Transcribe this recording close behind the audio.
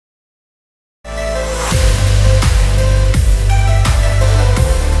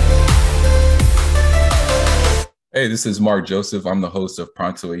Hey, this is Mark Joseph. I'm the host of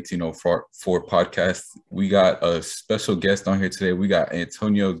Pronto 1804 podcast. We got a special guest on here today. We got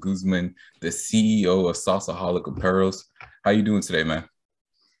Antonio Guzman, the CEO of Salsaholic Apparels. How you doing today, man?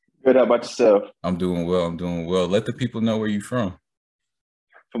 Good. How about yourself? I'm doing well. I'm doing well. Let the people know where you're from.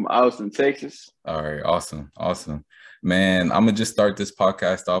 From Austin, Texas. All right, awesome, awesome, man. I'm gonna just start this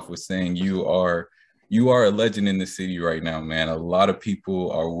podcast off with saying you are a legend in the city right now, man. A lot of people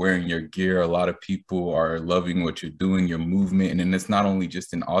are wearing your gear. A lot of people are loving what you're doing, your movement, and then it's not only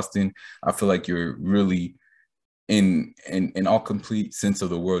just in Austin. I feel like you're really in all complete sense of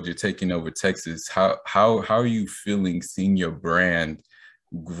the world. You're taking over Texas. How are you feeling seeing your brand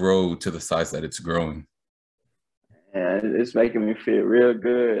grow to the size that it's growing? And it's making me feel real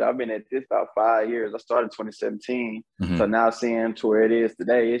good. I've been at this about 5 years. I started 2017. So Mm-hmm. now seeing to where it is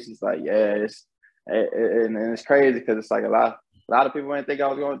today, it's just like, yeah, and it's crazy because it's like a lot of people didn't think I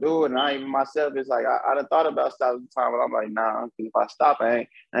was going to do it. And I even myself, it's like, I done thought about stopping the time, but I'm like, nah, 'cause if I stop, I ain't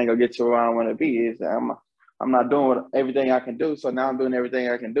going to get to where I want to be. I'm not doing everything I can do. So now I'm doing everything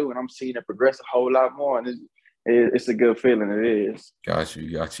I can do. And I'm seeing it progress a whole lot more. And it's a good feeling. It is. Got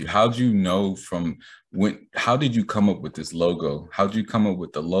you, got you. How'd you know from when, how did you come up with this logo? How'd you come up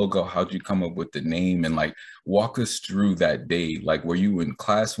with the logo? How'd you come up with the name? And like walk us through that day. Like were you in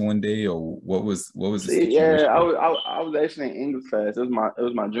class one day or what was the See, yeah, situation? I was actually in English class. It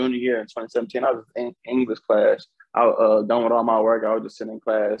was my junior year in 2017. I was in English class. I done with all my work. I was just sitting in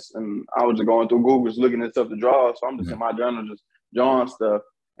class, and I was just going through Google, just looking at stuff to draw. So I'm just in Mhm. my journal, just drawing stuff,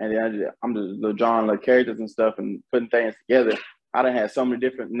 and then I'm just drawing like characters and stuff and putting things together. I done had so many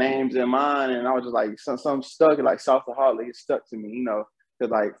different names in mind, and I was just like some stuck like Salsaholic. It stuck to me, because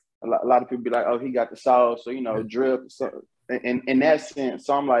like a lot of people be like, oh, he got the sauce, so Yeah. drip. So in that sense.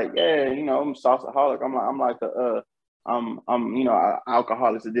 So I'm like, yeah, I'm salsaholic. I'm like I'm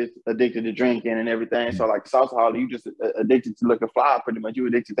alcoholics addicted to drinking and everything. So like salsaholic, you just addicted to looking fly pretty much. You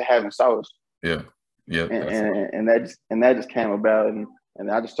addicted to having sauce, Yeah. Yeah. and That's it. that just came about, and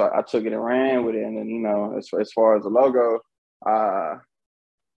I took it and ran with it, and then as far as the logo, uh.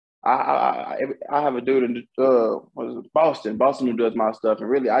 I have a dude in what is it, Boston who does my stuff, and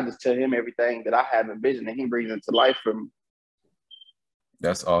really I just tell him everything that I have envisioned, and he brings it to life for me.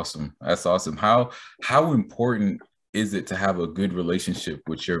 That's awesome. That's awesome. How important is it to have a good relationship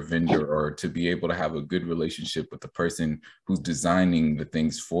with your vendor or to be able to have a good relationship with the person who's designing the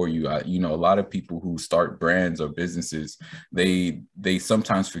things for you? A lot of people who start brands or businesses, they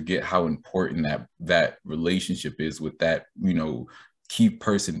sometimes forget how important that relationship is with that, key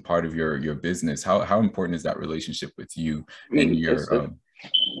person part of your business. How important is that relationship with you I and mean, your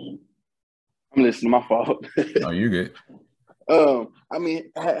I'm listening. My fault. no, you're good. I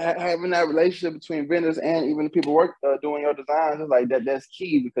mean, having that relationship between vendors and even the people work doing your designs is like that. That's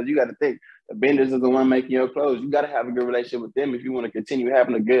key because you got to think the vendors is the one making your clothes. You got to have a good relationship with them if you want to continue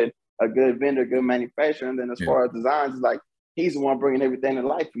having a good vendor, good manufacturer. And then as Yeah. far as designs, it's like he's the one bringing everything to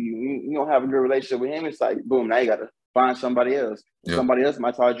life for you. You don't have a good relationship with him. It's like boom, now you got to find somebody else. And Yeah. somebody else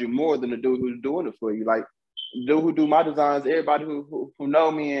might charge you more than the dude who's doing it for you. Like the dude who do my designs, everybody who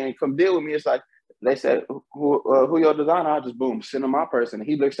know me and come deal with me, it's like they said, who your designer? I just boom, send him my person.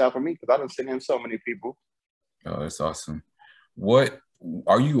 He looks out for me because I done sent him so many people. Oh, that's awesome. What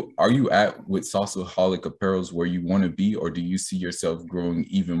are you at with Salsaholic Apparels where you want to be, or do you see yourself growing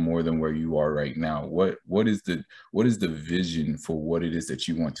even more than where you are right now? What is the vision for what it is that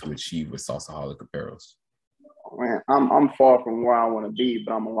you want to achieve with Salsaholic Apparels? Man, I'm far from where I want to be,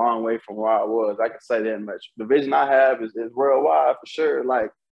 but I'm a long way from where I was. I can say that much. The vision I have is worldwide for sure.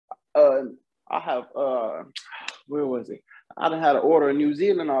 Like uh, I have where was it? I done had an order in New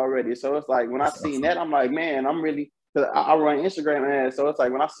Zealand already. So it's like when I That's seen awesome. that, I'm like, man, I'm really because I run Instagram ads. So it's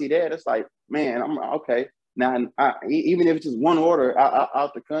like when I see that, it's like, man, I'm okay. Now, even if it's just one order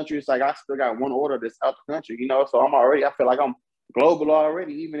out the country, it's like I still got one order that's out the country. So I feel like I'm global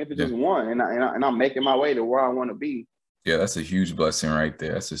already, even if it's Yeah. just one, and I'm making my way to where I want to be. Yeah, that's a huge blessing right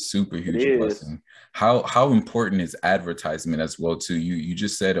there. That's a super It huge is. blessing. How important is advertisement as well too? You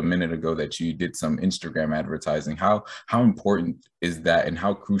just said a minute ago that you did some Instagram advertising. How important is that and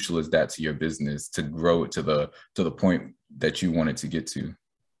how crucial is that to your business to grow it to the point that you want it to get to?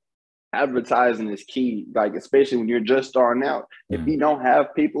 Advertising is key, like especially when you're just starting out. If Mhm. you don't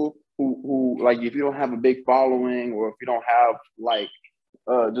have people who like, if you don't have a big following, or if you don't have like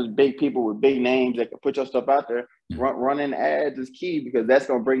just big people with big names that can put your stuff out there, Mhm. running ads is key because that's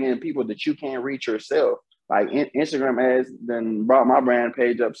gonna bring in people that you can't reach yourself. Like Instagram ads then brought my brand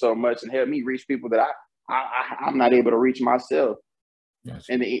page up so much and helped me reach people that I'm not able to reach myself.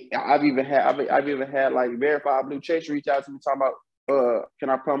 Gotcha. And I've even had like verified blue checks reach out to me talking about can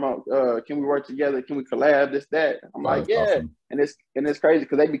I promote? Can we work together? Can we collab? This, that. I'm Oh, like, that's yeah. awesome. And it's crazy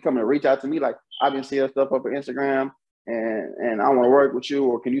because they be coming to reach out to me. Like, I've been seeing stuff up on Instagram, and I want to work with you,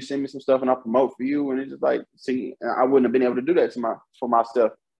 or can you send me some stuff and I'll promote for you? And it's just like, see, I wouldn't have been able to do that for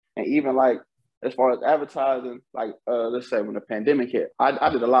myself. And even like as far as advertising, like let's say when the pandemic hit, I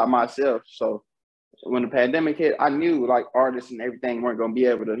did a lot myself. So when the pandemic hit, I knew like artists and everything weren't gonna be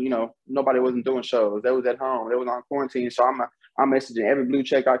able to, nobody wasn't doing shows. They was at home. They was on quarantine. So I'm messaging every blue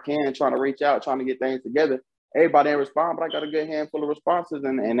check I can, trying to reach out, trying to get things together. Everybody didn't respond, but I got a good handful of responses,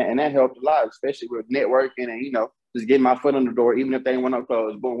 and that helped a lot, especially with networking and just getting my foot on the door. Even if they didn't want to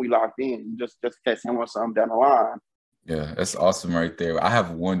close, boom, we locked in. Just in case someone something down the line. Yeah, that's awesome right there. I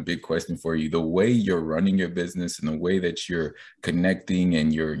have one big question for you. The way you're running your business and the way that you're connecting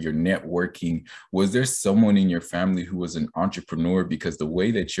and you're networking, was there someone in your family who was an entrepreneur? Because the way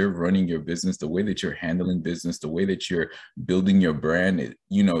that you're running your business, the way that you're handling business, the way that you're building your brand, it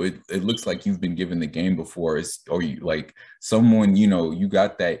looks like you've been given the game before. Or you like someone, you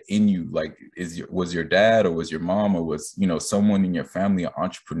got that in you. Like, was your dad or was your mom or was, someone in your family an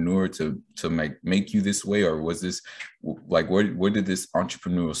entrepreneur to make you this way? Or was this like where did this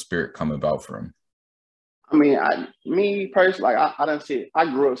entrepreneurial spirit come about from? I mean, me personally, like I don't see. I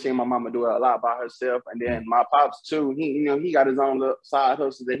grew up seeing my mama do it a lot by herself, and then my pops too. He got his own little side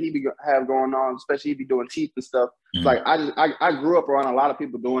hustles that he have going on, especially he be doing teeth and stuff. Mm-hmm. Like I grew up around a lot of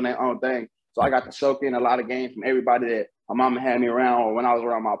people doing their own thing, so I got to soak in a lot of game from everybody that my mama had me around, or when I was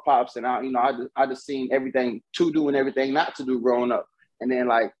around my pops, and I just seen everything to do and everything not to do growing up, and then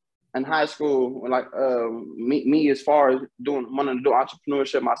like in high school, like me as far as wanting to do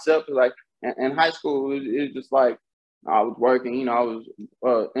entrepreneurship myself, is like. In high school, it's just like I was working, I was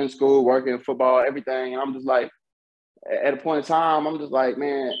in school, working football, everything. And I'm just like, at a point in time, I'm just like,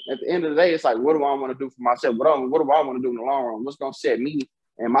 man, at the end of the day, it's like, what do I want to do for myself? What do I want to do in the long run? What's going to set me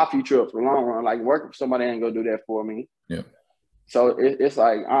and my future up for the long run? Like working for somebody ain't going to do that for me. Yeah. So it's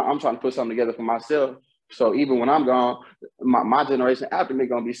like, I'm trying to put something together for myself. So even when I'm gone, my generation after me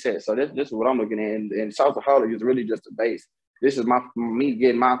going to be set. So this is what I'm looking at. And South of Harlem is really just a base. This is me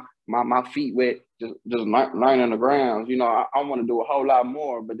getting my feet wet, just learning the grounds. I want to do a whole lot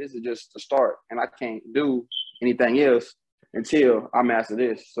more, but this is just the start, and I can't do anything else until I master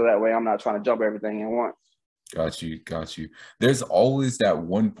this. So that way, I'm not trying to jump everything at once. Got you. There's always that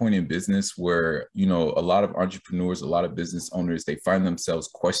one point in business where, a lot of entrepreneurs, a lot of business owners, they find themselves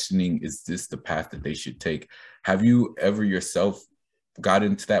questioning, is this the path that they should take? Have you ever yourself got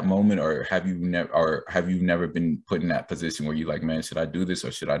into that moment, or have you never been put in that position where you're like, man, should I do this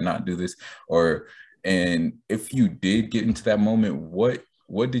or should I not do this? And if you did get into that moment,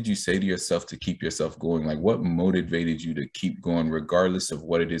 what did you say to yourself to keep yourself going? Like, what motivated you to keep going regardless of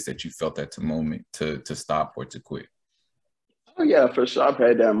what it is that you felt at the moment to stop or to quit? Oh yeah, for sure. I've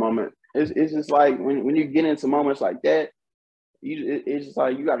had that moment. It's just like when you get into moments like that, it's just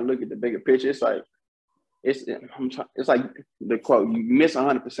like you got to look at the bigger picture. It's like it's like the quote: you miss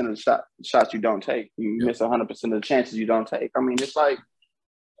 100% of the shots you don't take. You miss 100% of the chances you don't take. I mean, it's like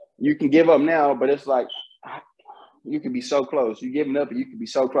you can give up now, but it's like you can be so close. You giving up, and you can be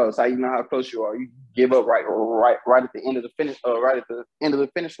so close. How you know how close you are? You give up right at the end of the finish, right at the end of the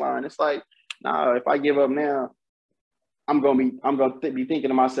finish line. It's like, nah, if I give up now, I'm gonna be thinking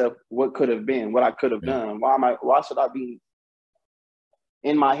to myself, what could have been, what I could have done. Why should I be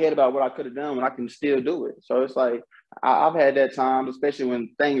in my head about what I could have done when I can still do it? So it's like I've had that time, especially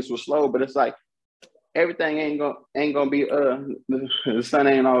when things were slow. But it's like everything ain't gonna be the sun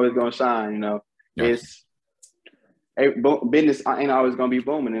ain't always gonna shine. It's business ain't always gonna be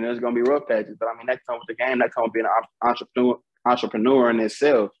booming, and there's gonna be rough patches. But I mean, that comes with the game. That comes with being an entrepreneur in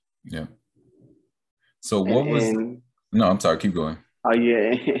itself. Yeah. So No, I'm sorry. Keep going. Oh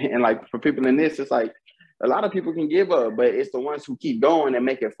yeah, and like for people in this, it's like a lot of people can give up, but it's the ones who keep going and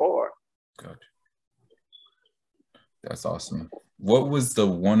make it far. Gotcha. That's awesome. What was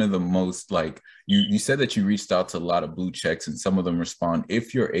one of the most, like, you said that you reached out to a lot of blue checks and some of them respond.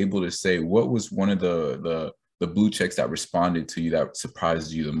 If you're able to say, what was one of the blue checks that responded to you that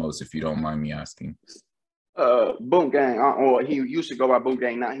surprised you the most, if you don't mind me asking? Boom Gang, or he used to go by Boom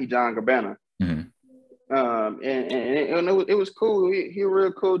Gang, now he John Gabbana. Mm-hmm. And it was cool. He a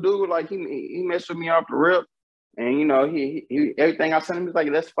real cool dude. Like he messed with me off the rip, and he everything I sent him was like,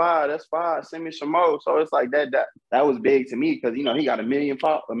 that's fine. Send me some more. So it's like that was big to me because he got a million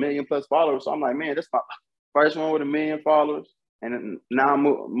plus followers. So I'm like, man, that's my first one with 1 million followers, and now I'm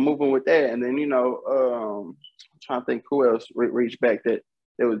moving with that. And then I'm trying to think who else reached back that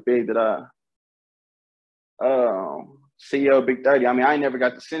was big that CEO Big 30. I mean, I ain't never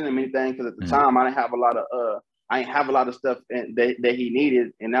got to send him anything because at the time I didn't have a lot of I ain't have a lot of stuff that he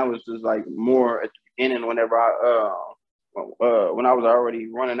needed, and that was just like more at the beginning whenever when I was already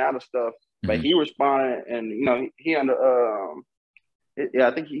running out of stuff. But he responded, and he under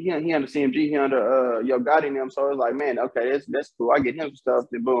I think he under CMG, he under Yo Gotti and them. So it was like, man, okay, that's cool. I get him some stuff,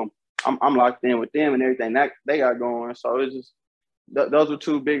 then boom, I'm locked in with them and everything that they got going. So it's just those were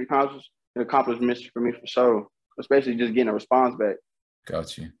two big accomplishments for me for sure, especially just getting a response back.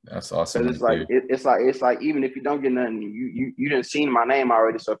 Got you. That's awesome. Because it's like even if you don't get nothing, you didn't see my name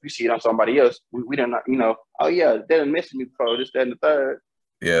already. So if you see it on somebody else, we didn't, oh yeah, they didn't miss me before this, that, and the third.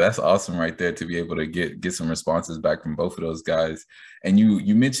 Yeah, that's awesome right there to be able to get some responses back from both of those guys. And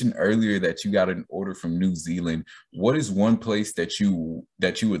you mentioned earlier that you got an order from New Zealand. What is one place that you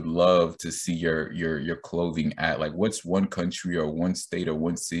would love to see your clothing at? Like, what's one country or one state or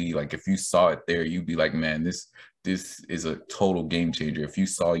one city? Like, if you saw it there, you'd be like, man, this is a total game changer. If you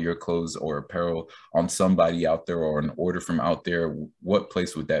saw your clothes or apparel on somebody out there or an order from out there, what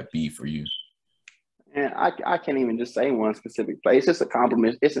place would that be for you? And I can't even just say one specific place. It's a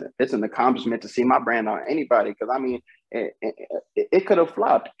compliment. It's an accomplishment to see my brand on anybody. Because I mean, it could have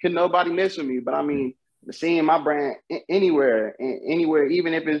flopped. Could nobody mess with me? But I mean, seeing my brand anywhere,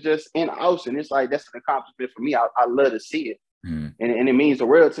 even if it's just in Austin, it's like that's an accomplishment for me. I love to see it, and it means the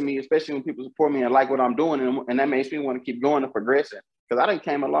world to me, especially when people support me and like what I'm doing, and that makes me want to keep going and progressing. Because I done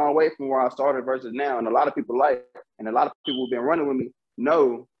came a long way from where I started versus now, and a lot of people and a lot of people who've been running with me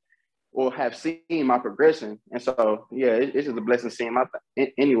know or have seen my progression. And so, yeah, it's just a blessing seeing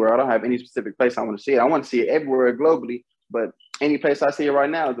anywhere. I don't have any specific place I want to see it. I want to see it everywhere globally, but any place I see it right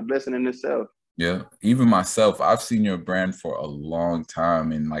now is a blessing in itself. Yeah, even myself, I've seen your brand for a long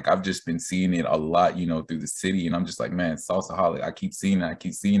time, and like I've just been seeing it a lot, through the city, and I'm just like, man, Salsaholic. I keep seeing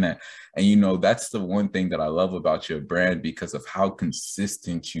that, and that's the one thing that I love about your brand because of how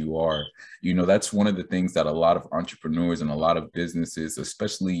consistent you are. That's one of the things that a lot of entrepreneurs and a lot of businesses,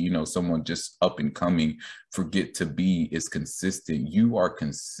 especially someone just up and coming, forget to be is consistent. You are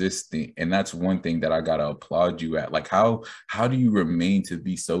consistent, and that's one thing that I gotta applaud you at. Like how do you remain to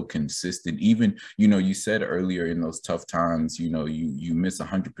be so consistent? Even you said earlier in those tough times, you miss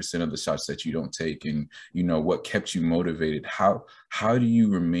 100% of the shots that you don't take, and what kept you motivated. How do you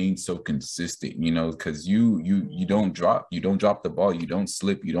remain so consistent? Because you don't drop the ball, you don't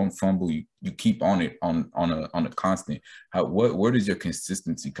slip, you don't fumble, you keep on it on a constant. Where does your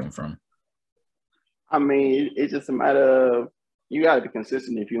consistency come from? I mean, it's just a matter of you got to be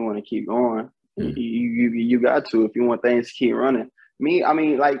consistent if you want to keep going. You got to if you want things to keep running. Me, I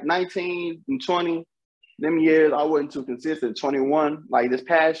mean, like 19 and 20, them years I wasn't too consistent. 21, like this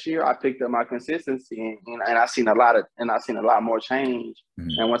past year, I picked up my consistency, and I seen a lot more change.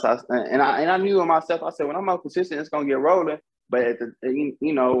 And once I knew in myself, I said, when I'm more consistent, it's gonna get rolling. But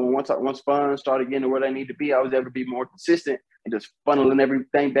once funds started getting to where they need to be, I was able to be more consistent and just funneling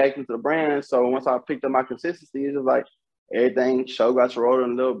everything back into the brand. So once I picked up my consistency, it's just like everything got to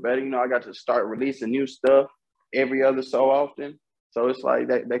rolling a little better. I got to start releasing new stuff every other so often. So it's like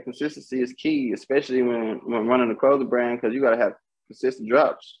that consistency is key, especially when running a clothing brand, because you got to have consistent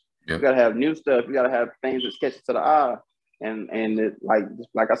drops. Yep. You got to have new stuff. You got to have things that catch to the eye. And it,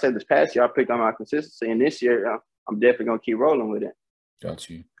 like I said, this past year, I picked on my consistency. And this year, I'm definitely going to keep rolling with it. Got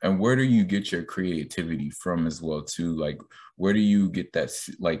you. And where do you get your creativity from as well, too? Like, where do you get that?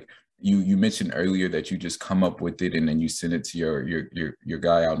 Like, you mentioned earlier that you just come up with it and then you send it to your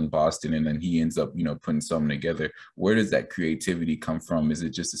guy out in Boston, and then he ends up putting something together. Where does that creativity come from? Is it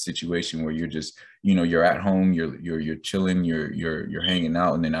just a situation where you're just you're at home, you're chilling, you're hanging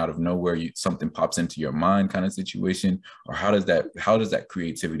out, and then out of nowhere something pops into your mind kind of situation? Or how does that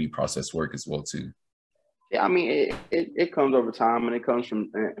creativity process work as well too? Yeah, I mean it comes over time, and it comes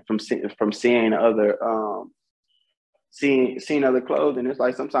from seeing other seeing other clothing. It's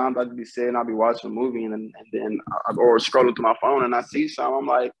like sometimes I'll be sitting, I'll be watching a movie, and then or scrolling through my phone, and I see something. I'm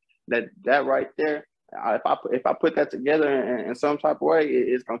like, that right there. If I put that together in some type of way,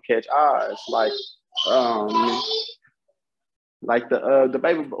 it's gonna catch eyes. Like the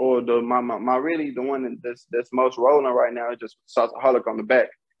baby or my really the one that's most rolling right now is just Salsaholic on the back,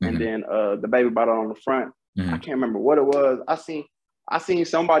 and then the baby bottle on the front. I can't remember what it was. I seen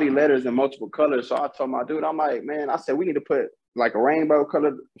somebody letters in multiple colors. So I told my dude, I'm like, man, I said, we need to put like a rainbow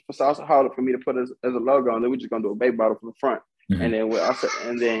color for Salsaholic for me to put as a logo. And then we're just going to do a baby bottle from the front. And then I said,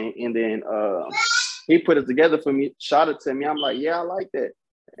 and then he put it together for me, shot it to me. I'm like, yeah, I like that.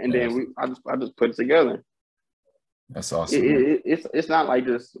 And then I just put it together. That's awesome. It's not like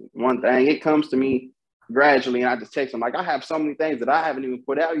just one thing. It comes to me gradually, and I just text him. Like, I have so many things that I haven't even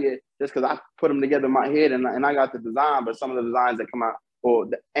put out yet, just because I put them together in my head, and I got the design, but some of the designs that come out,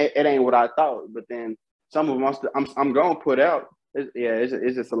 it ain't what I thought. But then some of them I'm going to put out.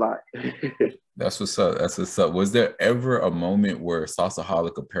 It's just a lot. That's what's up. That's what's up. Was there ever a moment where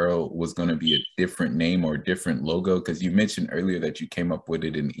Salsaholic Apparel was going to be a different name or a different logo? Because you mentioned earlier that you came up with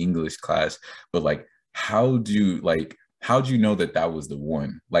it in English class, but like, how'd you know that that was the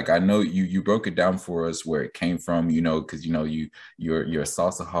one? Like, I know you broke it down for us where it came from, you know, because you know you're a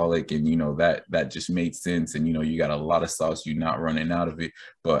salsaholic, and you know that just made sense, and you know you got a lot of sauce, you're not running out of it.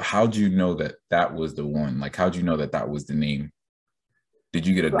 But how'd you know that that was the one? Like, how'd you know that that was the name? Did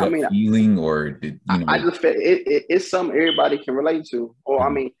you get a gut feeling, or did you know? I just feel it's something everybody can relate to, or I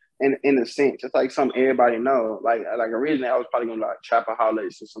mean, in a sense, it's like something everybody know. Like originally, I was probably gonna like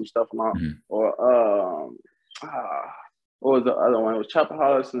Trapaholics or some stuff along, or what was the other one? It was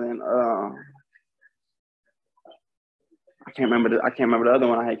Trapaholics, and then I can't remember the other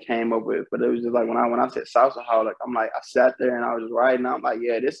one I had came up with, but it was just like when I said Salsaholic, I'm like, I sat there and I was just writing. I'm like,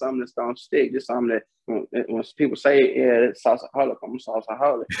 yeah, this something that's gonna stick. This something that when people say, yeah, it's Salsaholic, I'm a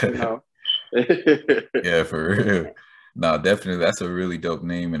Salsaholic, you know. Yeah, for real. No, definitely. That's a really dope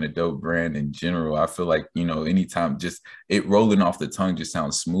name and a dope brand in general. I feel like, you know, anytime just it rolling off the tongue just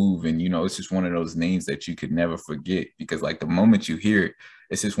sounds smooth. And, you know, it's just one of those names that you could never forget, because like the moment you hear it,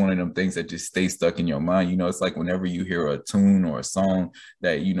 it's just one of them things that just stays stuck in your mind. You know, it's like whenever you hear a tune or a song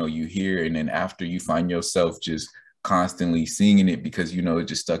that, you know, you hear, and then after you find yourself just constantly singing it because, you know, it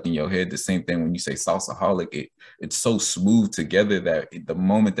just stuck in your head. The same thing when you say Salsaholic, it's so smooth together that the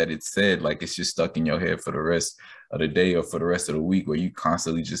moment that it's said, like it's just stuck in your head for the rest of the day or for the rest of the week, where you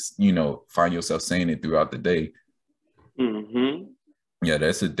constantly just, you know, find yourself saying it throughout the day. Yeah,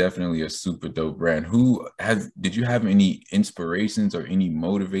 that's definitely a super dope brand. Did you have any inspirations or any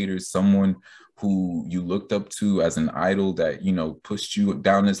motivators, someone who you looked up to as an idol that, you know, pushed you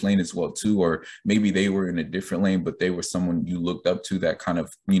down this lane as well too? Or maybe they were in a different lane, but they were someone you looked up to that kind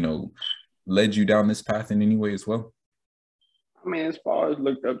of, you know, led you down this path in any way as well? I mean, as far as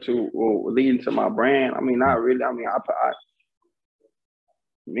looked up to or leading to my brand, I mean, not really. I mean,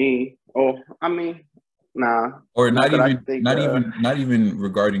 nah. Or not even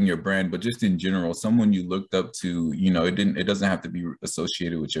regarding your brand, but just in general, someone you looked up to, you know, it doesn't have to be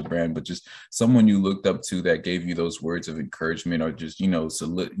associated with your brand, but just someone you looked up to that gave you those words of encouragement, or just, you know,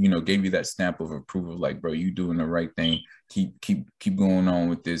 gave you that stamp of approval, like, bro, you doing the right thing. Keep going on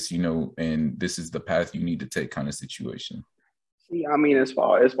with this, you know, and this is the path you need to take, kind of situation. See, I mean, as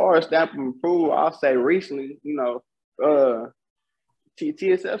far as stamp of approval, I'll say recently, you know,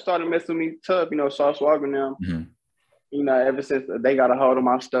 TSF started messing with me tough, you know, Sauce Walker now. You know, ever since they got a hold of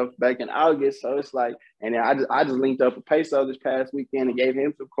my stuff back in August. So it's like, and then I just linked up with Peso this past weekend and gave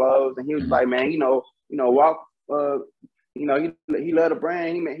him some clothes, and he was like, man, you know, walk, you know, he loved the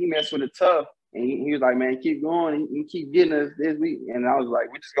brand. He messed with it tough, and he was like, man, keep going, and keep getting us this week. And I was like,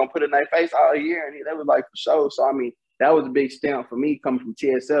 we're just gonna put it in their face all year, and that was like for sure. So I mean, that was a big stamp for me coming from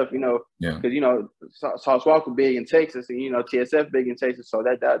TSF, you know, because, you know, Sauce Walker big in Texas, and, you know, TSF big in Texas. So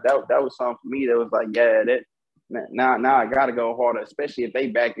that was something for me that was like, yeah, that now I got to go harder, especially if they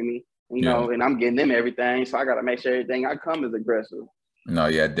backing me, you know, and I'm getting them everything. So I got to make sure everything I come is aggressive. No,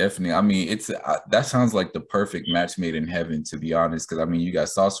 yeah, definitely. I mean, that sounds like the perfect match made in heaven, to be honest. Because I mean, you got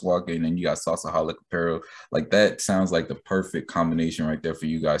Sauce Walker and then you got Salsaholic Apparel. Like that sounds like the perfect combination right there for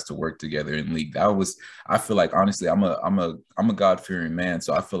you guys to work together in league. I feel like, honestly, I'm a God-fearing man,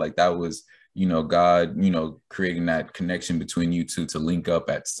 so I feel like that was, you know, God, you know, creating that connection between you two to link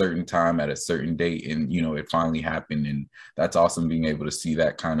up at certain time at a certain date, and you know, it finally happened, and that's awesome being able to see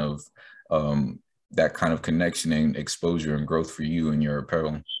that kind of connection and exposure and growth for you and your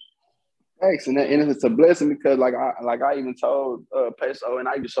apparel. Thanks, and it's a blessing because like I even told Peso, and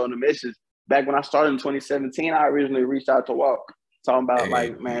I even showed him the message back when I started in 2017. I originally reached out to Walk, talking about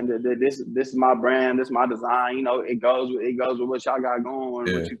like, man, this is my brand, this is my design. You know, it goes with what y'all got going. What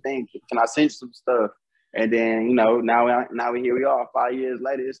you think? Can I send you some stuff? And then, you know, now here we are 5 years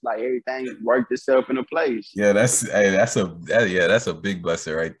later. It's like everything worked itself into place. Yeah, that's a big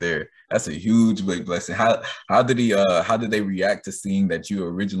blessing right there. That's a huge big blessing. How did they react to seeing that you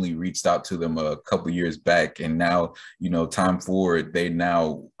originally reached out to them a couple years back, and now, you know, time forward, they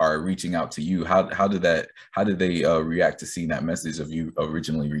now are reaching out to you? How did they react to seeing that message of you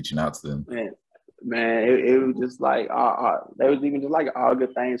originally reaching out to them? Man, it was just like there was even just like all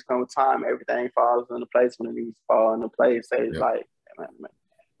good things come with time. Everything falls into place when it needs to fall into place. So it's like,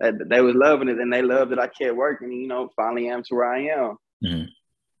 man, they was loving it, and they loved that I kept working. You know, finally am to where I am.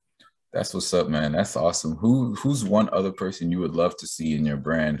 That's what's up, man. That's awesome. Who's one other person you would love to see in your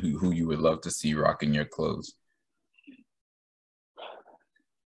brand? Who you would love to see rocking your clothes?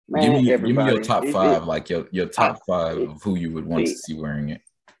 Man, give me your top five, like your top five of who you would want to see wearing it.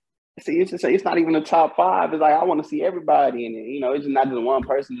 See, it's not even the top five. It's like I want to see everybody in it. You know, it's not just one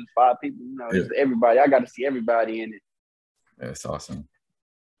person, it's five people. You know, it's everybody. I got to see everybody in it. That's awesome.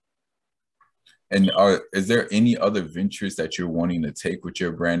 And is there any other ventures that you're wanting to take with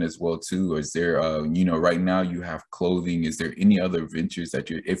your brand as well too? Or is there, you know, right now you have clothing. Is there any other ventures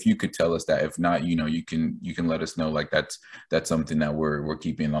that if you could tell us that? If not, you know, you can let us know. Like that's something that we're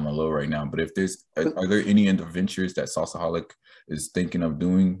keeping on the low right now. But if there's, are there any other ventures that Sauceaholic is thinking of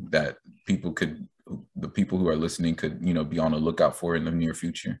doing that the people who are listening could, you know, be on the lookout for in the near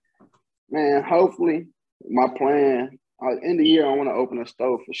future? Man, hopefully, my plan end of the year, I want to open a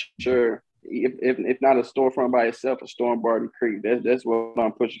store for sure. If not a storefront by itself, a store in Barton Creek. That's what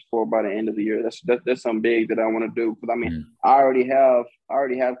I'm pushing for by the end of the year. That's something big that I want to do. Because I mean, I already have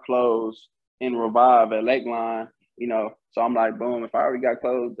clothes in Revive at Lakeline, you know. So I'm like, boom, if I already got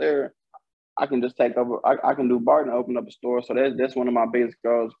clothes there, I can just take over. I can do Barton, open up a store. So that's one of my biggest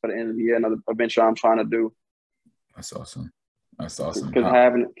goals for the end of the year. Another adventure I'm trying to do. That's awesome. That's awesome.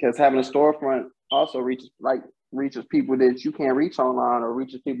 Because having a storefront also reaches people that you can't reach online, or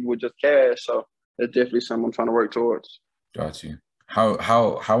reaches people with just cash. So that's definitely something I'm trying to work towards. Got you.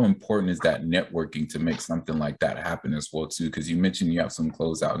 How important is that networking to make something like that happen as well too? Because you mentioned you have some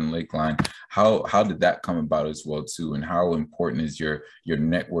clothes out in Lakeline. How did that come about as well too? And how important is your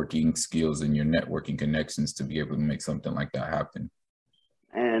networking skills and your networking connections to be able to make something like that happen?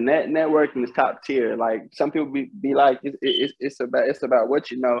 And that networking is top tier. Like some people be like, it's about what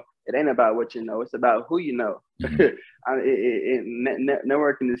you know. It ain't about what you know. It's about who you know. Mm-hmm.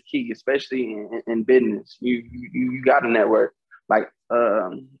 Networking is key, especially in business. You got to network. Like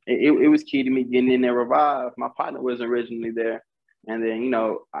it was key to me getting in there. Revive. My partner was originally there, and then you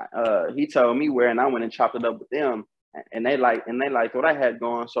know he told me where, and I went and chopped it up with them, and they liked what I had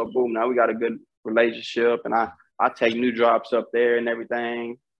going. So boom, now we got a good relationship, and I take new drops up there and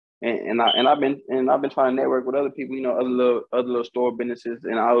everything, and I've been trying to network with other people, you know, other little store businesses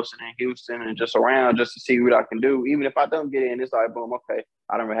in Austin and Houston and just around, just to see what I can do. Even if I don't get in, it's like boom, okay,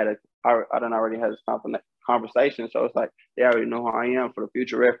 I done already had this conversation, so it's like they already know who I am for the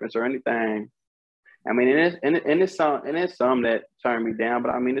future reference or anything. I mean, it's some that turn me down, but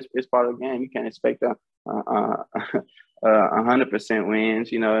I mean, it's part of the game. You can't expect 100%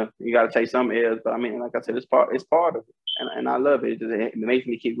 wins. You know, you got to take some L's, but I mean, like I said, it's part of it, and I love it. It makes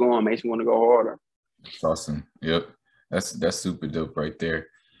me keep going, makes me want to go harder. That's awesome. Yep, that's super dope right there.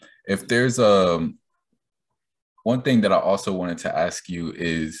 If there's one thing that I also wanted to ask you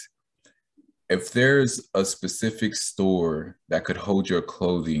is, if there's a specific store that could hold your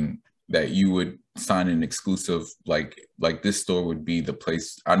clothing that you would sign an exclusive, like this store would be the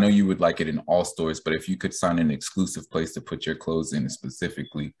place. I know you would like it in all stores, but if you could sign an exclusive place to put your clothes in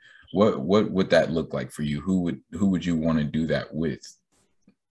specifically, what would that look like for you? Who would you want to do that with?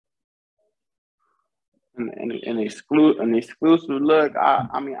 An exclusive look.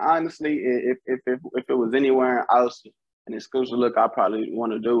 I mean, honestly, if it was anywhere else, an exclusive look I probably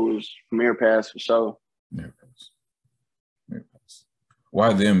want to do is Premier Pass for sure. Premier Pass.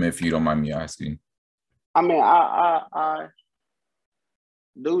 Why them, if you don't mind me asking? I mean, I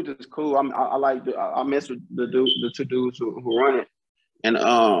dude is cool. I mess with the two dudes who run it, and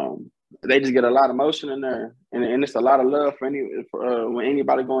they just get a lot of motion in there, and it's a lot of love for when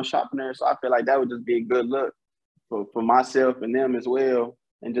anybody going shopping there. So I feel like that would just be a good look for myself and them as well,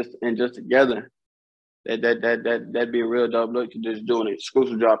 and just together. That'd be a real dope look to just do an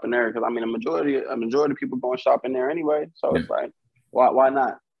exclusive drop in there, because I mean a majority of people going shopping there anyway. So It's like, why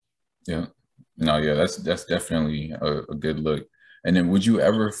not? Yeah. No, yeah, that's definitely a good look. And then would you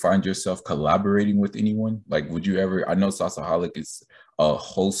ever find yourself collaborating with anyone? Like, would you ever, I know Sauceaholic is a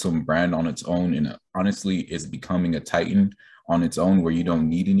wholesome brand on its own, and honestly is becoming a titan on its own where you don't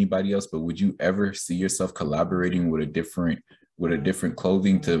need anybody else, but would you ever see yourself collaborating with a different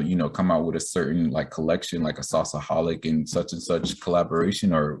clothing to, you know, come out with a certain like collection, like a Sauceaholic and such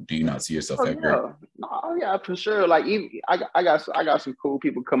collaboration, or do you not see yourself ever? Oh yeah, for sure. Like even I got some cool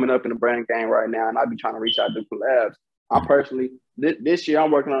people coming up in the brand game right now, and I'd be trying to reach out to collabs. I personally this year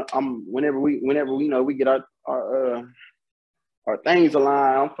I'm working on whenever we you know we get our things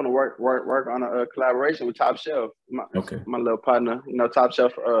aligned, I'm gonna work on a collaboration with Top Shelf. My little partner, you know, Top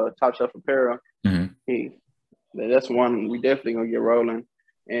Shelf Apparel. Mm-hmm. That's one we definitely gonna get rolling.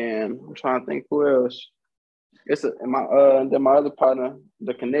 And I'm trying to think who else. Then my other partner,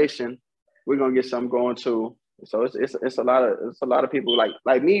 The Connection, we're gonna get something going too. So it's a lot of people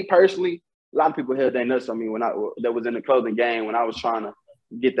like me personally. A lot of people held their nuts on me that was in the clothing game when I was trying to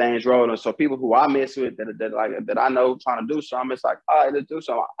get things rolling. So people who I mess with that I know trying to do something, it's like, all right, let's do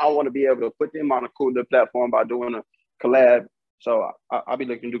something. I want to be able to put them on a cooler platform by doing a collab So I'll be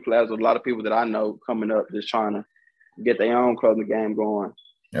looking to do collabs with a lot of people that I know coming up, just trying to get their own clothing game going.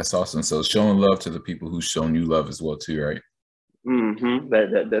 That's awesome. So showing love to the people who's shown you love as well too, right?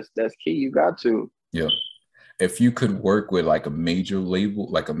 That's key. You got to. Yeah. If you could work with like a major label,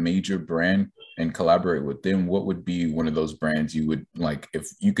 like a major brand and collaborate with them, what would be one of those brands you would like? If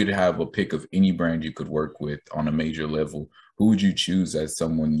you could have a pick of any brand you could work with on a major level, who would you choose as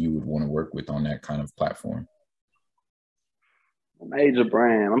someone you would want to work with on that kind of platform? A major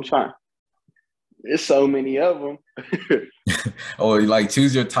brand. I'm trying. There's so many of them. Oh, like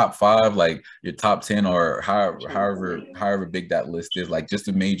choose your top 5, like your top 10, or however big that list is. Like just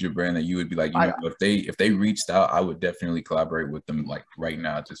a major brand that you would be like, if they reached out, I would definitely collaborate with them. Like right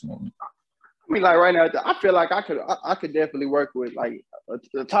now at this moment. I mean, like right now, I feel like I could definitely work with like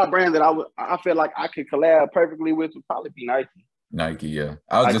the top brand that I feel like I could collab perfectly with would probably be Nike. Nike, yeah.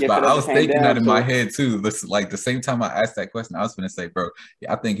 I was thinking that in my head too. This like the same time I asked that question, I was gonna say, bro,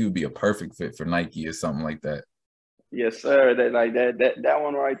 yeah, I think he would be a perfect fit for Nike or something like that. Yes, sir. That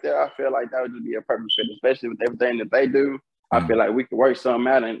one right there, I feel like that would just be a perfect fit, especially with everything that they do. I feel like we could work something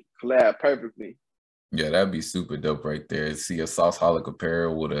out and collab perfectly. Yeah, that'd be super dope right there. See a Sauceaholic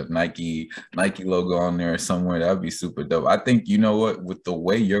apparel with a Nike logo on there somewhere. That'd be super dope. I think, you know what, with the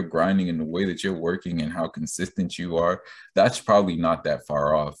way you're grinding and the way that you're working and how consistent you are, that's probably not that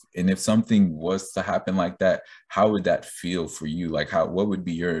far off. And if something was to happen like that, how would that feel for you? Like what would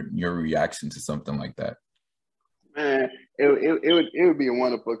be your reaction to something like that? Man, it would be a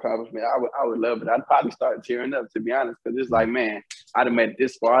wonderful accomplishment. I would love it. I'd probably start tearing up, to be honest, because it's like, man, I'd have made it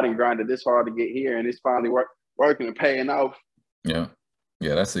this far. I didn't grind it this hard to get here, and it's finally working and paying off. Yeah,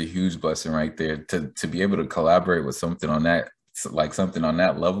 yeah, that's a huge blessing right there. To be able to collaborate with something on that, like something on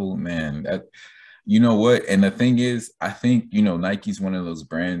that level, man. That, you know what? And the thing is, I think, you know, Nike's one of those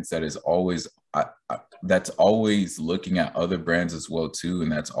brands that is always that's always looking at other brands as well too,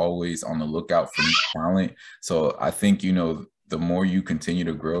 and that's always on the lookout for new talent. So I think, you know, the more you continue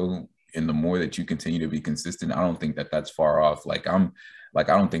to grow and the more that you continue to be consistent, I don't think that that's far off. I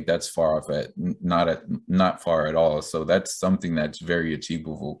don't think that's far off not far at all. So that's something that's very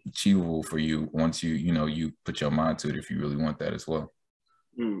achievable for you once you put your mind to it, if you really want that as well.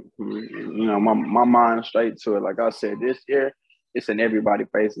 You know, my mind straight to it. Like I said, this year it's in everybody's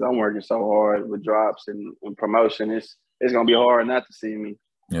faces. I'm working so hard with drops and promotion. It's gonna be hard not to see me.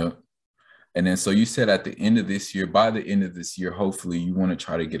 Yeah. And then, so you said by the end of this year, hopefully you want to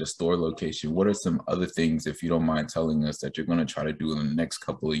try to get a store location. What are some other things, if you don't mind telling us, that you're going to try to do in the next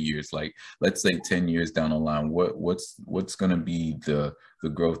couple of years? Like, let's say 10 years down the line, what's going to be the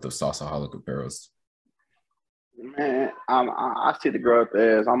growth of Sauceaholic Apparels? Man, I see the growth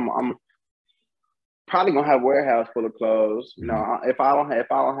as I'm probably gonna have a warehouse full of clothes. You know, if I don't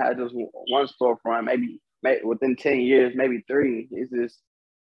have just one storefront, maybe within 10 years, maybe 3. It's just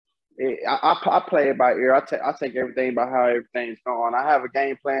I play it by ear. I take everything by how everything's going. I have a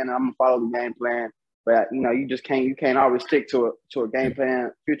game plan, and I'm gonna follow the game plan. But you know, you can't always stick to a game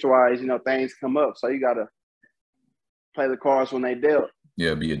plan. Future wise, you know, things come up, so you gotta play the cards when they dealt.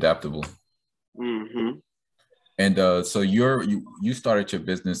 Yeah, be adaptable. Mm-hmm. And so you started your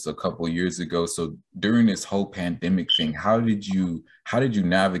business a couple of years ago. So during this whole pandemic thing, how did you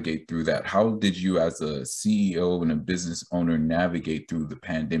navigate through that? How did you, as a CEO and a business owner, navigate through the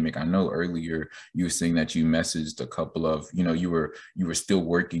pandemic? I know earlier you were saying that you messaged a couple of, you know, you were still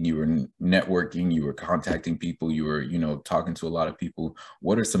working, you were networking, you were contacting people, you were, you know, talking to a lot of people.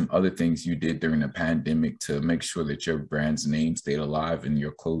 What are some other things you did during the pandemic to make sure that your brand's name stayed alive and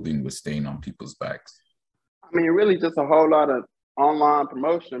your clothing was staying on people's backs? I mean, really just a whole lot of online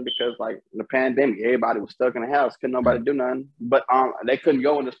promotion because, like, the pandemic, everybody was stuck in the house. Couldn't nobody do nothing. But they couldn't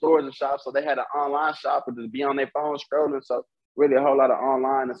go in the stores and shop, so they had an online shop and just be on their phone scrolling. So really a whole lot of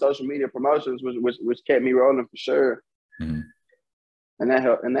online and social media promotions, which kept me rolling for sure. Mm-hmm. And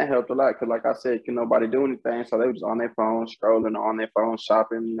that helped a lot because, like I said, couldn't nobody do anything. So they was on their phone scrolling, on their phone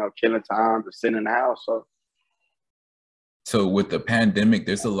shopping, you know, killing time, just sitting in the house. So with the pandemic,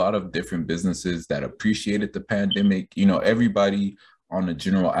 there's a lot of different businesses that appreciated the pandemic. You know, everybody on a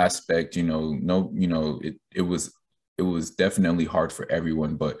general aspect, it was definitely hard for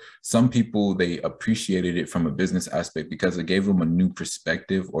everyone, but some people, they appreciated it from a business aspect because it gave them a new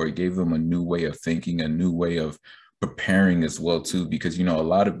perspective, or it gave them a new way of thinking, a new way of preparing as well too, because, you know, a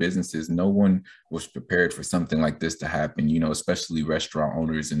lot of businesses, no one was prepared for something like this to happen, you know, especially restaurant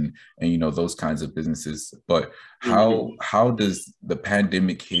owners and you know, those kinds of businesses. But how does the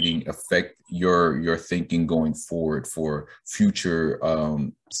pandemic hitting affect your thinking going forward for future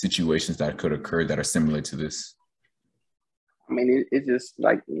situations that could occur that are similar to this? mean, it's just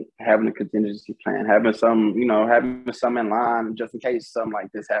like having a contingency plan, having some, having some in line just in case something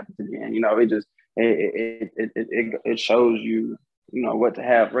like this happens again. It just it shows you, what to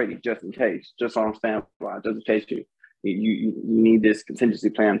have ready just in case, just on standby, just in case you need this contingency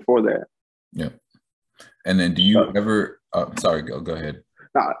plan for that. Yeah. And then do you ever? Sorry, go ahead.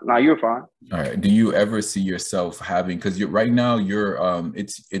 No, you're fine. All right. Do you ever see yourself having? Because right now you're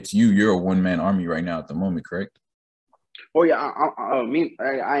you're a one-man army right now at the moment, correct? Well, yeah,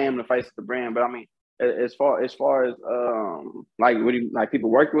 I am the face of the brand, but I mean, as far as like people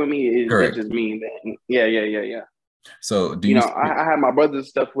working with me, it's just me. Yeah. So do you? I have my brothers and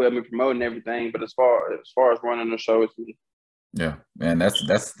stuff who have me promoting everything, but as far as running the show, it's me. Yeah, man,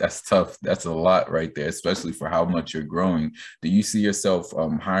 that's tough. That's a lot right there, especially for how much you're growing. Do you see yourself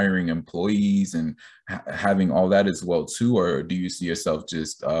hiring employees and having all that as well too, or do you see yourself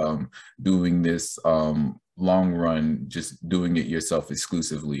just doing this long run, just doing it yourself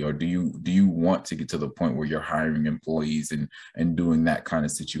exclusively, or do you want to get to the point where you're hiring employees and doing that kind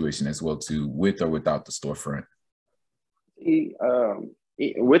of situation as well too, with or without the storefront?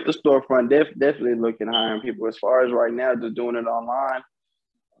 With the storefront, definitely looking at hiring people. As far as right now, just doing it online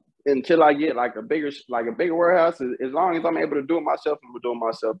until I get like a bigger warehouse. As long as I'm able to do it myself, I'm doing it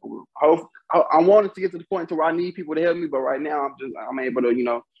myself. I wanted to get to the point to where I need people to help me, but right now I'm able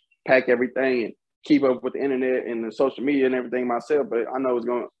to pack everything and keep up with the internet and the social media and everything myself. But I know it's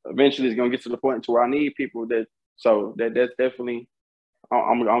eventually get to the point to where I need people. That's definitely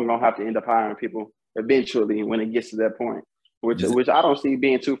I'm gonna have to end up hiring people eventually when it gets to that point. Which I don't see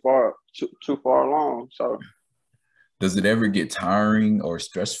being too far along. So, does it ever get tiring or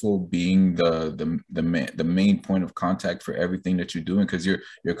stressful being the main point of contact for everything that you're doing? Because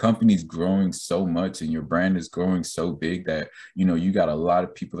your company's growing so much and your brand is growing so big that you got a lot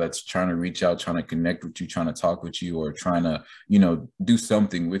of people that's trying to reach out, trying to connect with you, trying to talk with you, or trying to do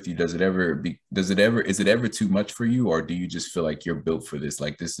something with you. Is it ever too much for you, or do you just feel like you're built for this?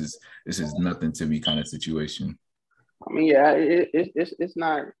 Like this is nothing to me kind of situation? I mean, yeah, it's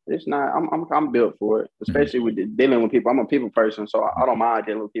not. I'm built for it, especially with dealing with people. I'm a people person, so I don't mind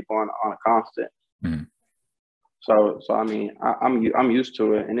dealing with people on a constant. Mm-hmm. So I mean, I'm used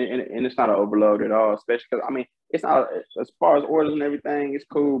to it, and it's not an overload at all. Especially because I mean, it's not as far as orders and everything. It's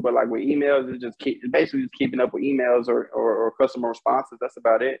cool, but like with emails, it's basically just keeping up with emails or customer responses. That's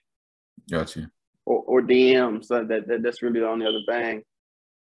about it. Gotcha. Or DMs. So that's really the only other thing.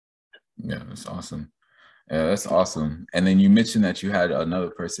 Yeah, that's awesome. Yeah, that's awesome. And then you mentioned that you had another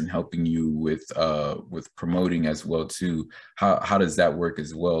person helping you with promoting as well too. How does that work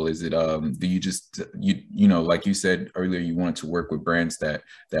as well? Is it do you just like you said earlier, you wanted to work with brands that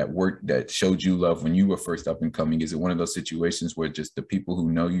showed you love when you were first up and coming? Is it one of those situations where just the people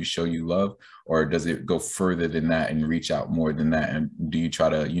who know you show you love, or does it go further than that and reach out more than that? And do you try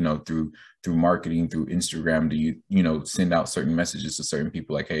to through marketing, through Instagram, do you send out certain messages to certain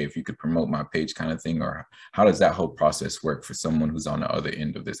people like, hey, if you could promote my page kind of thing? Or how does that whole process work for someone who's on the other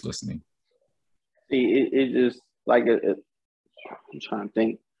end of this listening? See, it just like I'm trying to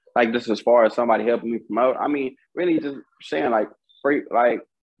think, like just as far as somebody helping me promote. I mean, really just saying like free, like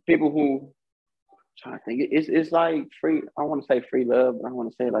people who I'm trying to think. It's like free. I want to say free love, but I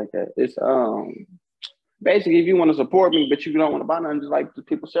want to say it like that. It's basically, if you want to support me, but you don't want to buy nothing, just like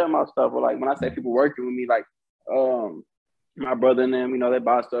people share my stuff. Or like when I say people working with me, like my brother and them, they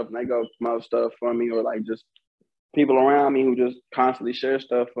buy stuff and they go promote stuff for me, or like just people around me who just constantly share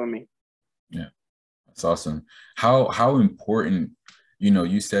stuff for me. Yeah, that's awesome. How important,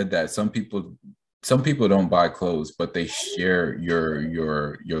 you said that some people don't buy clothes, but they share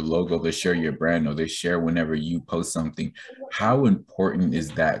your logo, they share your brand, or they share whenever you post something. How important is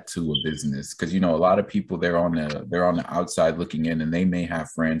that to a business? Because a lot of people, they're on the outside looking in, and they may have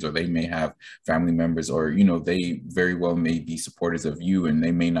friends, or they may have family members, or they very well may be supporters of you, and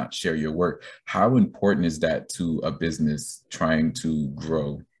they may not share your work. How important is that to a business trying to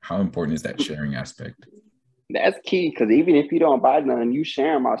grow? How important is that sharing aspect? That's key, because even if you don't buy none, you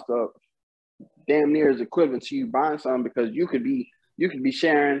sharing my stuff damn near is equivalent to you buying something, because you could be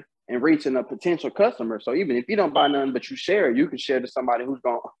sharing and reaching a potential customer. So even if you don't buy none, but you share, you could share to somebody who's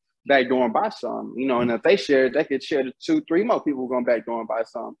going back door and buy some, and if they share it, they could share to 2-3 more people going back door and buy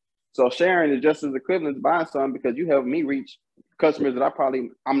some. So sharing is just as equivalent to buying some, because you help me reach customers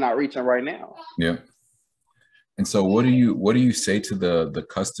that I'm not reaching right now. Yeah. And so what do you say to the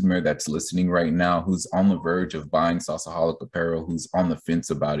customer that's listening right now, who's on the verge of buying Sauceaholic apparel, who's on the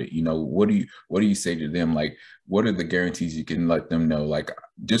fence about it? What do you say to them? Like, what are the guarantees you can let them know? Like,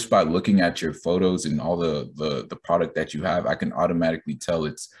 just by looking at your photos and all the product that you have, I can automatically tell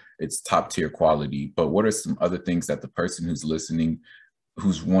it's it's top tier quality. But what are some other things that the person who's listening,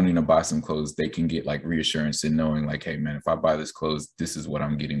 who's wanting to buy some clothes, they can get like reassurance in knowing like, hey man, if I buy this clothes, this is what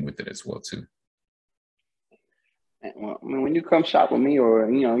I'm getting with it as well too? Well, I mean, when you come shop with me, or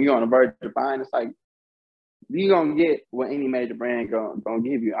you're on the verge of buying, it's like you're gonna get what any major brand gonna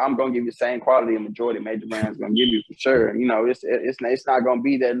give you. I'm gonna give you the same quality a majority of major brands gonna give you for sure. It's not gonna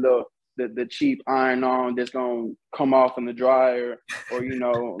be that little the cheap iron on that's gonna come off in the dryer, or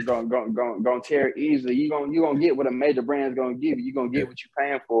gonna tear easily. You gonna get what a major brand's gonna give you. You're gonna get what you're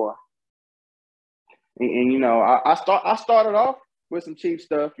paying for. And I started off with some cheap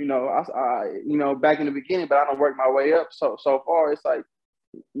stuff, back in the beginning, but I don't work my way up. So far, it's like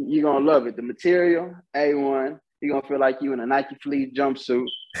you're gonna love it. The material, A1. You're gonna feel like you in a Nike fleece jumpsuit.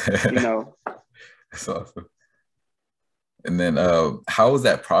 That's awesome. And then how was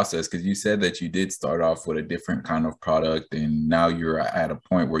that process? Because you said that you did start off with a different kind of product, and now you're at a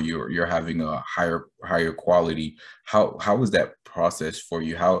point where you're having a higher quality. How was that process for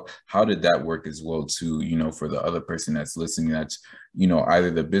you? How did that work as well too, for the other person that's listening, that's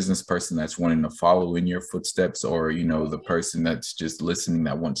either the business person that's wanting to follow in your footsteps, or the person that's just listening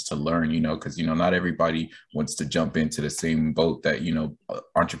that wants to learn, because not everybody wants to jump into the same boat that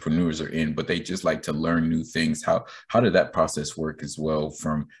entrepreneurs are in, but they just like to learn new things. How did that process work as well,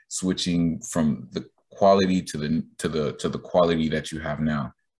 from switching from the quality to the quality that you have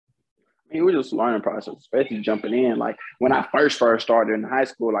now? I mean, we're just learning process, especially jumping in. Like when I first started in high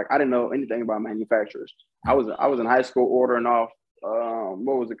school, like I didn't know anything about manufacturers. I was in high school ordering off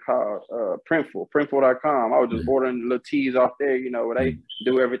what was it called? Printful.com. I was just ordering little tees off there, where they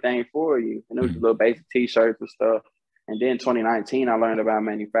do everything for you. And it was little basic t-shirts and stuff. And then 2019, I learned about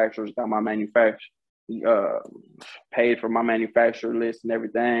manufacturers, got my paid for my manufacturer list and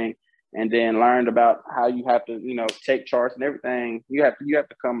everything. And then learned about how you have to, take charts and everything. You have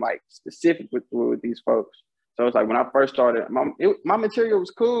to come like specific with these folks. So it's like when I first started, my material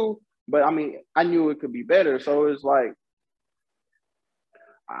was cool, but I mean, I knew it could be better. So it's like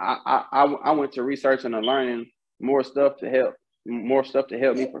I went to researching and learning more stuff to help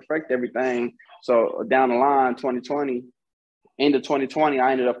me perfect everything. So down the line, end of 2020,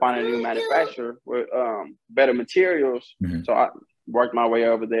 I ended up finding a new manufacturer with better materials. Mm-hmm. So I worked my way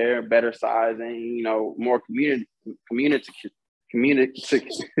over there, better sizing, more community.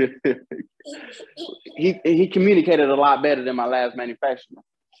 He communicated a lot better than my last manufacturer.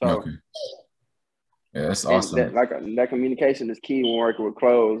 So okay. Yeah, that's awesome. That communication is key when working with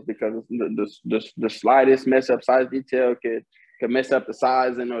clothes, because the slightest mess up size detail could mess up the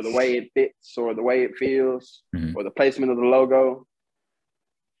sizing, or the way it fits, or the way it feels, or the placement of the logo.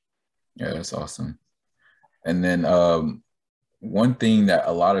 Yeah, that's awesome. And then one thing that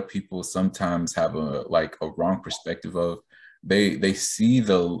a lot of people sometimes have a wrong perspective of, they see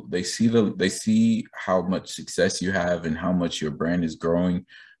how much success you have and how much your brand is growing,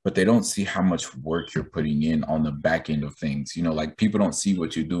 but they don't see how much work you're putting in on the back end of things. Like people don't see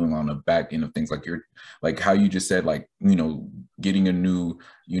what you're doing on the back end of things. Like how you just said, getting a new,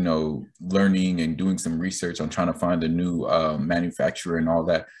 learning and doing some research on trying to find a new manufacturer and all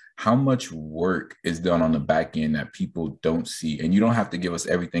that. How much work is done on the back end that people don't see? And you don't have to give us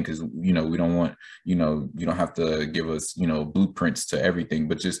everything, because, we don't want, you don't have to give us, blueprints to everything,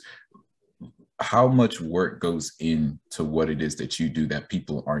 but just how much work goes into what it is that you do that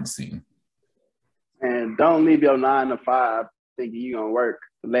people aren't seeing. And don't leave your 9 to 5 thinking you're going to work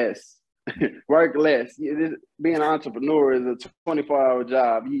less. Work less. Being an entrepreneur is a 24-hour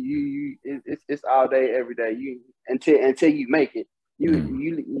job. It's all day, every day. Until you make it. You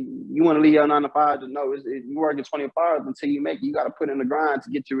want to leave your 9 to 5 to know you working 24 hours until you make it. You got to put in the grind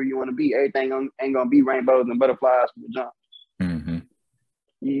to get to where you want to be. Everything ain't going to be rainbows and butterflies from the jump. Mm-hmm.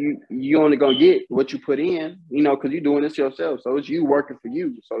 You only gonna get what you put in, because you're doing this yourself. So it's you working for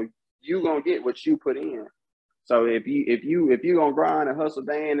you. So you gonna get what you put in. So if you gonna grind and hustle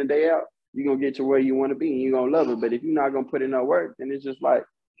day in and day out, you're gonna get to where you want to be, and you're gonna love it. But if you're not gonna put in no work, then it's just like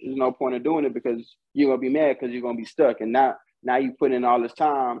there's no point of doing it, because you're gonna be mad because you're gonna be stuck. And now you put in all this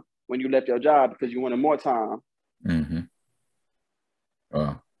time when you left your job because you wanted more time. Mm-hmm.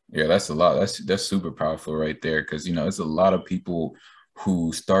 Well, yeah, that's a lot. That's super powerful right there, because it's a lot of people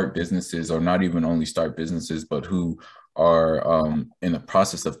who start businesses, or not even only start businesses, but who are in the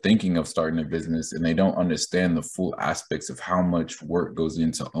process of thinking of starting a business, and they don't understand the full aspects of how much work goes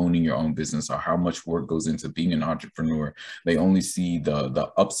into owning your own business, or how much work goes into being an entrepreneur. They only see the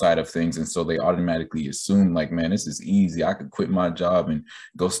upside of things, and so they automatically assume like, man, this is easy. I could quit my job and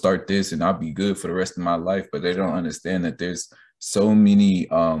go start this and I'll be good for the rest of my life. But they don't understand that there's so many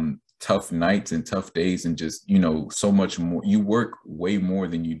tough nights and tough days, and just, you know, so much more. You work way more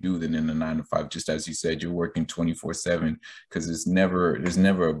than you do than in a 9 to 5. Just as you said, you're working 24/7 because there's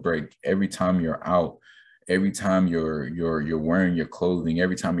never a break. Every time you're out, every time you're wearing your clothing,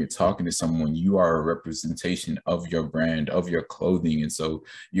 every time you're talking to someone, you are a representation of your brand, of your clothing. And so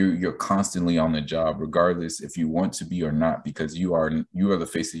you're constantly on the job, regardless if you want to be or not, because you are the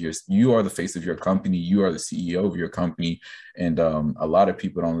face of your company, you are the CEO of your company. And a lot of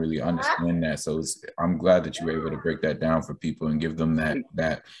people don't really understand that. So I'm glad that you were able to break that down for people and give them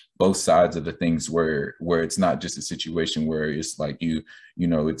that both sides of the things, where it's not just a situation where it's like you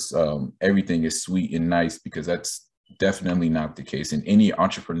know, it's everything is sweet and nice, because that's definitely not the case. And any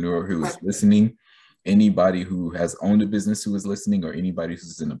entrepreneur who is listening, anybody who has owned a business who is listening, or anybody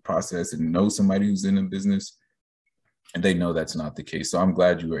who's in the process and knows somebody who's in a business, and they know that's not the case. So I'm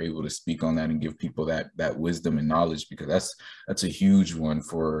glad you were able to speak on that and give people that wisdom and knowledge, because that's a huge one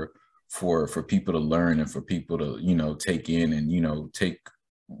for people to learn, and for people to, you know, take in, and, you know,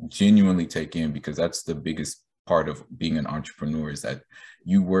 genuinely take in, because that's the biggest part of being an entrepreneur, is that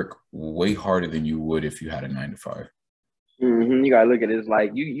you work way harder than you would if you had a 9 to 5. Mm-hmm. You gotta look at it as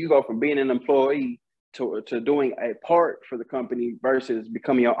like you go from being an employee to doing a part for the company versus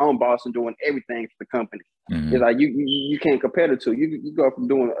becoming your own boss and doing everything for the company. Mm-hmm. It's like you can't compare the two. You go from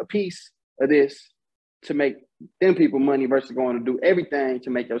doing a piece of this to make them people money versus going to do everything to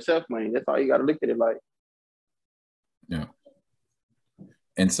make yourself money. That's how you gotta look at it like. Yeah.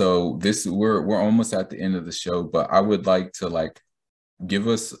 And so we're almost at the end of the show, but I would like to give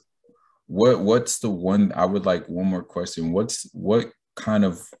us what's the one. I would like one more question. What kind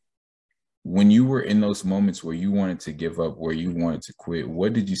of, when you were in those moments where you wanted to give up, where you wanted to quit,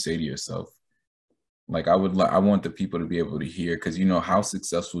 what did you say to yourself? Like, I want the people to be able to hear, because you know how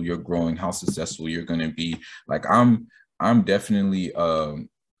successful you're growing, how successful you're going to be. Like, I'm definitely,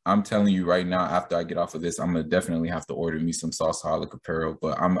 I'm telling you right now, after I get off of this, I'm going to definitely have to order me some Sauceaholic apparel.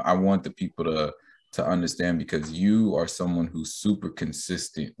 But I want the people to understand, because you are someone who's super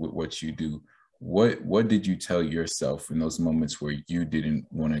consistent with what you do. What did you tell yourself in those moments where you didn't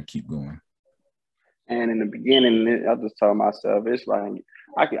want to keep going? And in the beginning, I just told myself, it's like,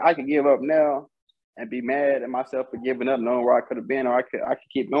 I could give up now and be mad at myself for giving up, knowing where I could have been, or I could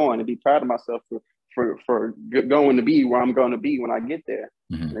keep going and be proud of myself for going to be where I'm going to be when I get there.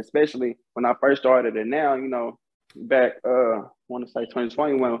 Mm-hmm. And especially when I first started, and now, you know, back I want to say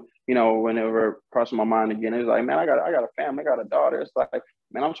 2020, when, you know, whenever crossing my mind again, it's like, man, I got a family, I got a daughter. It's like,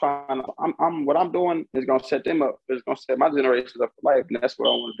 man, what I'm doing is gonna set them up. It's gonna set my generations up for life, and that's what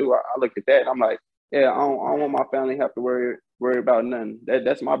I want to do. I look at that, and I'm like, yeah, I don't want my family to have to worry about nothing.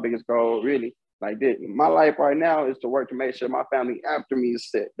 That's my biggest goal, really. Like that, my life right now is to work to make sure my family after me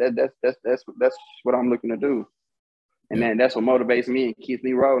is set. That's what I'm looking to do, and then that's what motivates me and keeps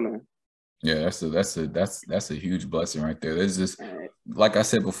me rolling. Yeah, that's a huge blessing right there. There's just, like I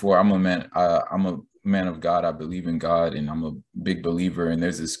said before, I'm a man of God. I believe in God, and I'm a big believer. And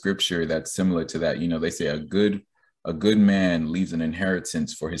there's a scripture that's similar to that. You know, they say a good man leaves an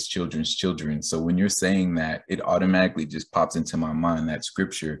inheritance for his children's children. So when you're saying that, it automatically just pops into my mind, that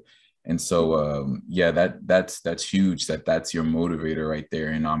scripture. And so, yeah, that's huge. That's your motivator right there.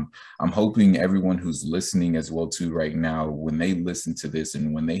 And I'm hoping everyone who's listening as well too right now, when they listen to this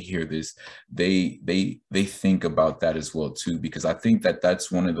and when they hear this, they think about that as well too, because I think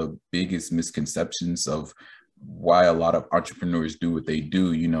that's one of the biggest misconceptions of why a lot of entrepreneurs do what they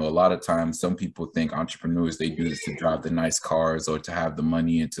do. You know, a lot of times some people think entrepreneurs, they do this to drive the nice cars or to have the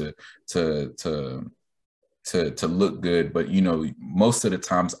money and to look good. But, you know, most of the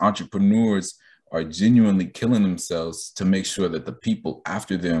times entrepreneurs are genuinely killing themselves to make sure that the people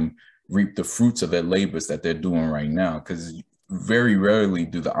after them reap the fruits of their labors that they're doing right now. Because very rarely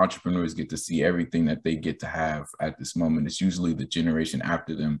do the entrepreneurs get to see everything that they get to have at this moment. It's usually the generation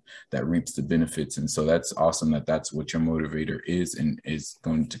after them that reaps the benefits. And so that's awesome that that's what your motivator is and is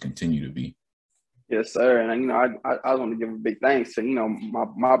going to continue to be. Yes, sir. And, you know, I want to give a big thanks to, you know,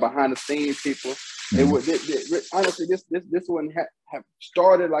 my behind the scenes people. Mm-hmm. It would honestly, this wouldn't have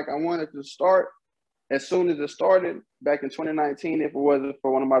started like I wanted to start as soon as it started back in 2019. If it wasn't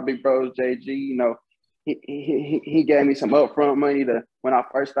for one of my big bros, JG, you know, he gave me some upfront money when I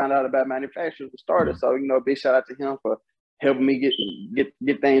first found out about manufacturers started. So, you know, big shout out to him for helping me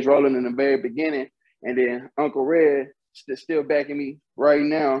get things rolling in the very beginning. And then Uncle Red still backing me right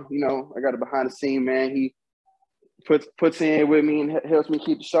now. You know, I got a behind the scene man. He puts in with me and helps me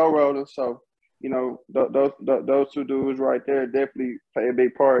keep the show rolling. So, you know, those two dudes right there definitely play a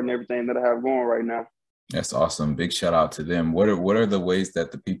big part in everything that I have going right now. That's awesome. Big shout out to them. What are the ways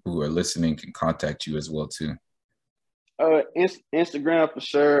that the people who are listening can contact you as well too? Instagram for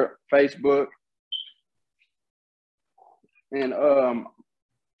sure, Facebook, and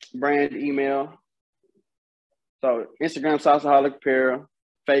brand email. So Instagram Salsaholic Apparel,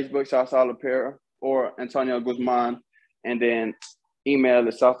 Facebook Salsaholic Apparel, or Antonio Guzman, and then email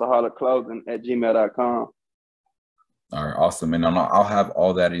is salsaholicclothing@gmail.com. All right, awesome. And I'll have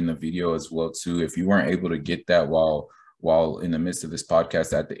all that in the video as well too. If you weren't able to get that while in the midst of this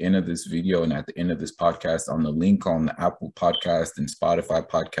podcast, at the end of this video and at the end of this podcast, on the link on the Apple Podcast and Spotify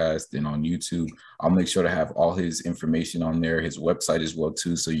podcast and on YouTube, I'll make sure to have all his information on there, his website as well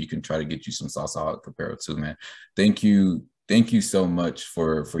too, so you can try to get you some Salsaholic apparel too, man. Thank you so much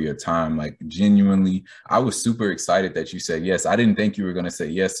for your time. Like, genuinely, I was super excited that you said yes. I didn't think you were going to say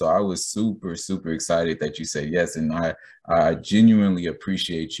yes, so I was super excited that you said yes. And I genuinely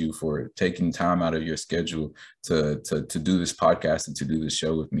appreciate you for taking time out of your schedule to do this podcast and to do this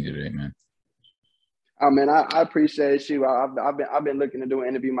show with me today, man. Oh man, I appreciate you. I've been looking to do an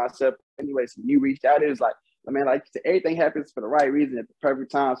interview myself anyway. So you reached out, it was like, I mean, like everything happens for the right reason at the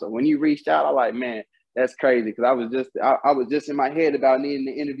perfect time. So when you reached out, I'm like, man, that's crazy, because I was just in my head about needing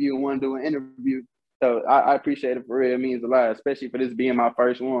to interview and wanting to do an interview. So I appreciate it for real. It means a lot, especially for this being my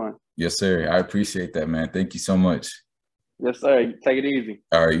first one. Yes, sir. I appreciate that, man. Thank you so much. Yes, sir. Take it easy.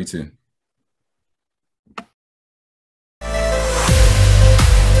 All right, you too.